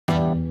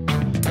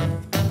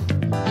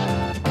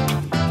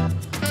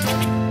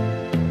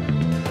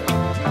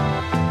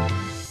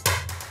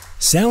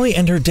Sally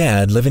and her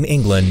dad live in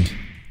England.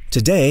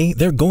 Today,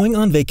 they're going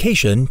on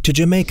vacation to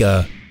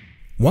Jamaica.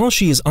 While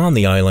she is on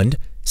the island,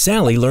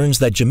 Sally learns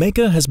that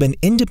Jamaica has been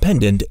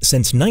independent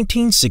since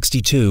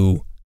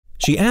 1962.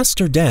 She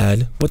asks her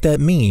dad what that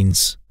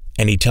means,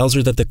 and he tells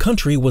her that the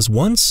country was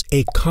once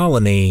a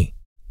colony.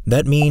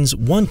 That means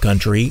one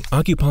country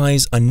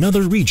occupies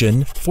another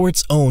region for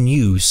its own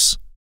use.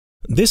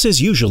 This is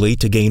usually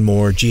to gain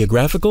more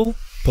geographical,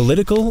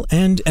 political,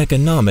 and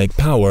economic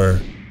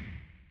power.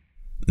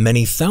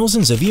 Many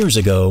thousands of years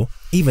ago,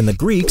 even the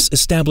Greeks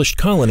established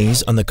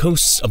colonies on the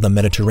coasts of the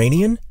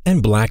Mediterranean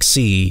and Black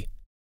Sea.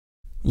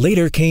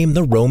 Later came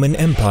the Roman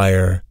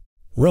Empire.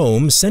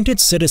 Rome sent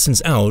its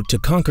citizens out to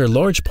conquer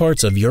large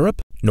parts of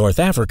Europe, North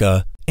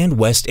Africa, and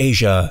West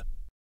Asia.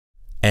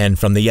 And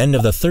from the end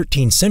of the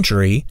 13th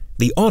century,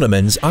 the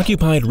Ottomans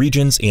occupied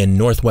regions in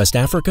Northwest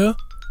Africa,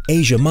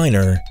 Asia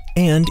Minor,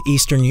 and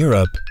Eastern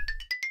Europe.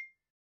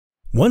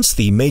 Once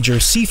the major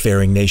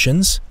seafaring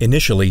nations,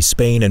 initially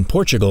Spain and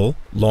Portugal,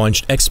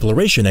 launched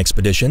exploration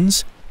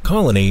expeditions,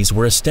 colonies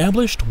were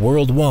established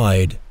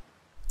worldwide.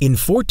 In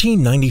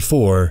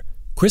 1494,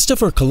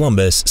 Christopher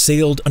Columbus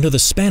sailed under the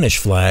Spanish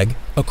flag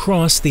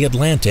across the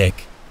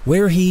Atlantic,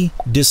 where he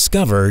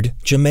discovered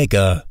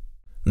Jamaica.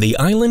 The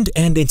island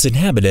and its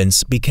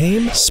inhabitants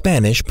became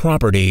Spanish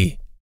property.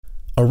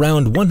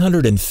 Around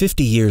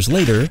 150 years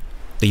later,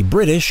 the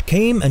British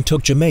came and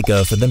took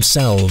Jamaica for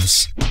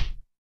themselves.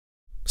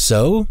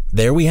 So,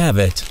 there we have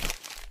it.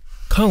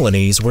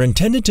 Colonies were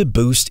intended to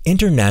boost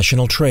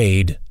international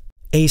trade.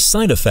 A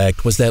side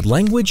effect was that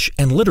language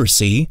and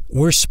literacy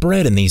were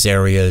spread in these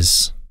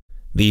areas.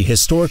 The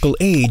historical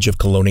age of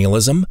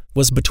colonialism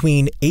was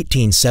between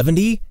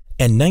 1870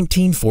 and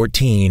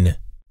 1914.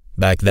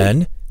 Back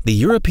then, the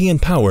European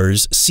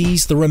powers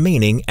seized the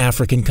remaining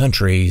African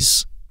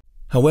countries.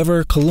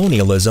 However,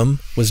 colonialism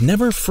was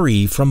never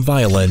free from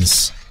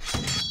violence.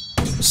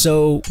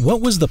 So,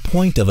 what was the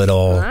point of it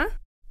all?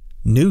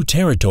 New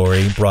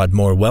territory brought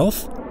more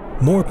wealth,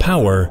 more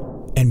power,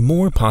 and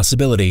more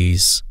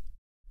possibilities.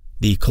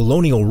 The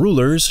colonial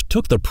rulers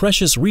took the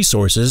precious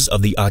resources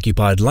of the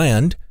occupied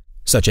land,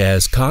 such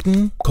as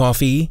cotton,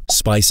 coffee,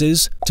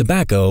 spices,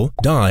 tobacco,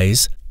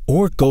 dyes,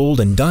 or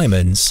gold and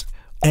diamonds,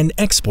 and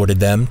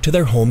exported them to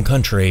their home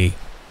country.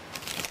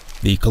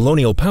 The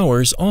colonial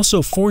powers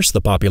also forced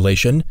the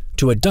population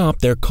to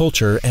adopt their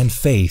culture and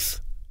faith.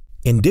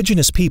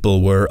 Indigenous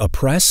people were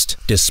oppressed,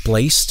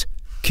 displaced,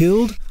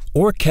 killed,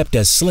 or kept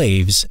as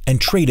slaves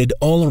and traded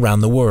all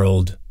around the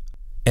world.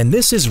 And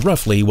this is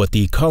roughly what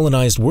the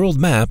colonized world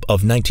map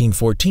of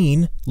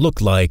 1914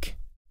 looked like.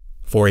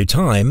 For a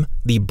time,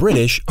 the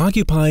British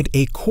occupied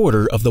a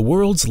quarter of the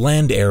world's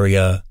land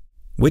area,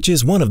 which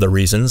is one of the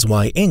reasons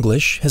why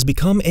English has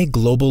become a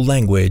global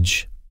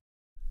language.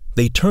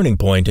 The turning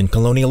point in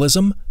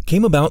colonialism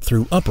came about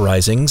through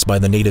uprisings by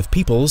the native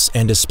peoples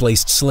and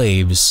displaced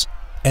slaves,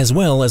 as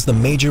well as the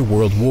major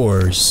world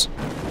wars.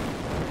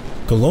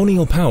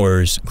 Colonial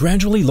powers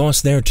gradually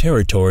lost their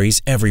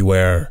territories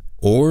everywhere,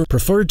 or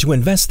preferred to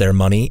invest their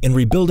money in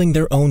rebuilding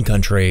their own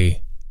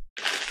country.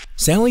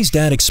 Sally's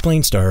dad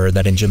explains to her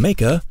that in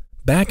Jamaica,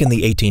 back in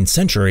the 18th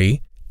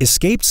century,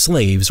 escaped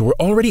slaves were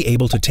already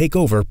able to take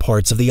over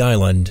parts of the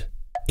island.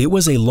 It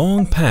was a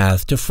long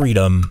path to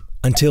freedom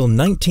until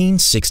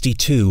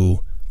 1962,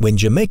 when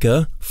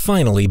Jamaica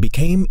finally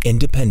became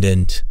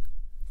independent.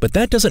 But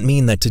that doesn't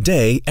mean that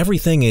today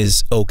everything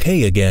is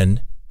okay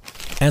again.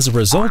 As a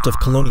result of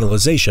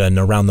colonialization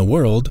around the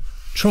world,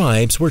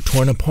 tribes were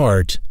torn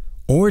apart,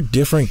 or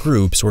different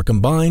groups were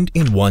combined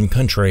in one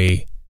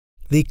country.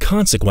 The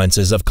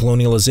consequences of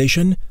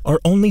colonialization are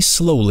only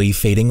slowly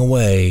fading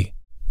away.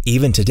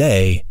 Even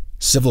today,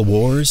 civil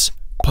wars,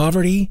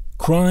 poverty,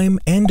 crime,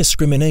 and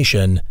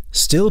discrimination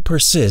still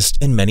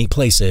persist in many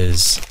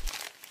places.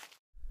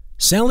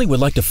 Sally would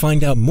like to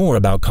find out more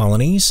about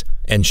colonies,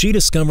 and she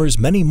discovers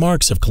many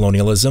marks of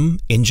colonialism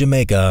in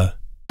Jamaica.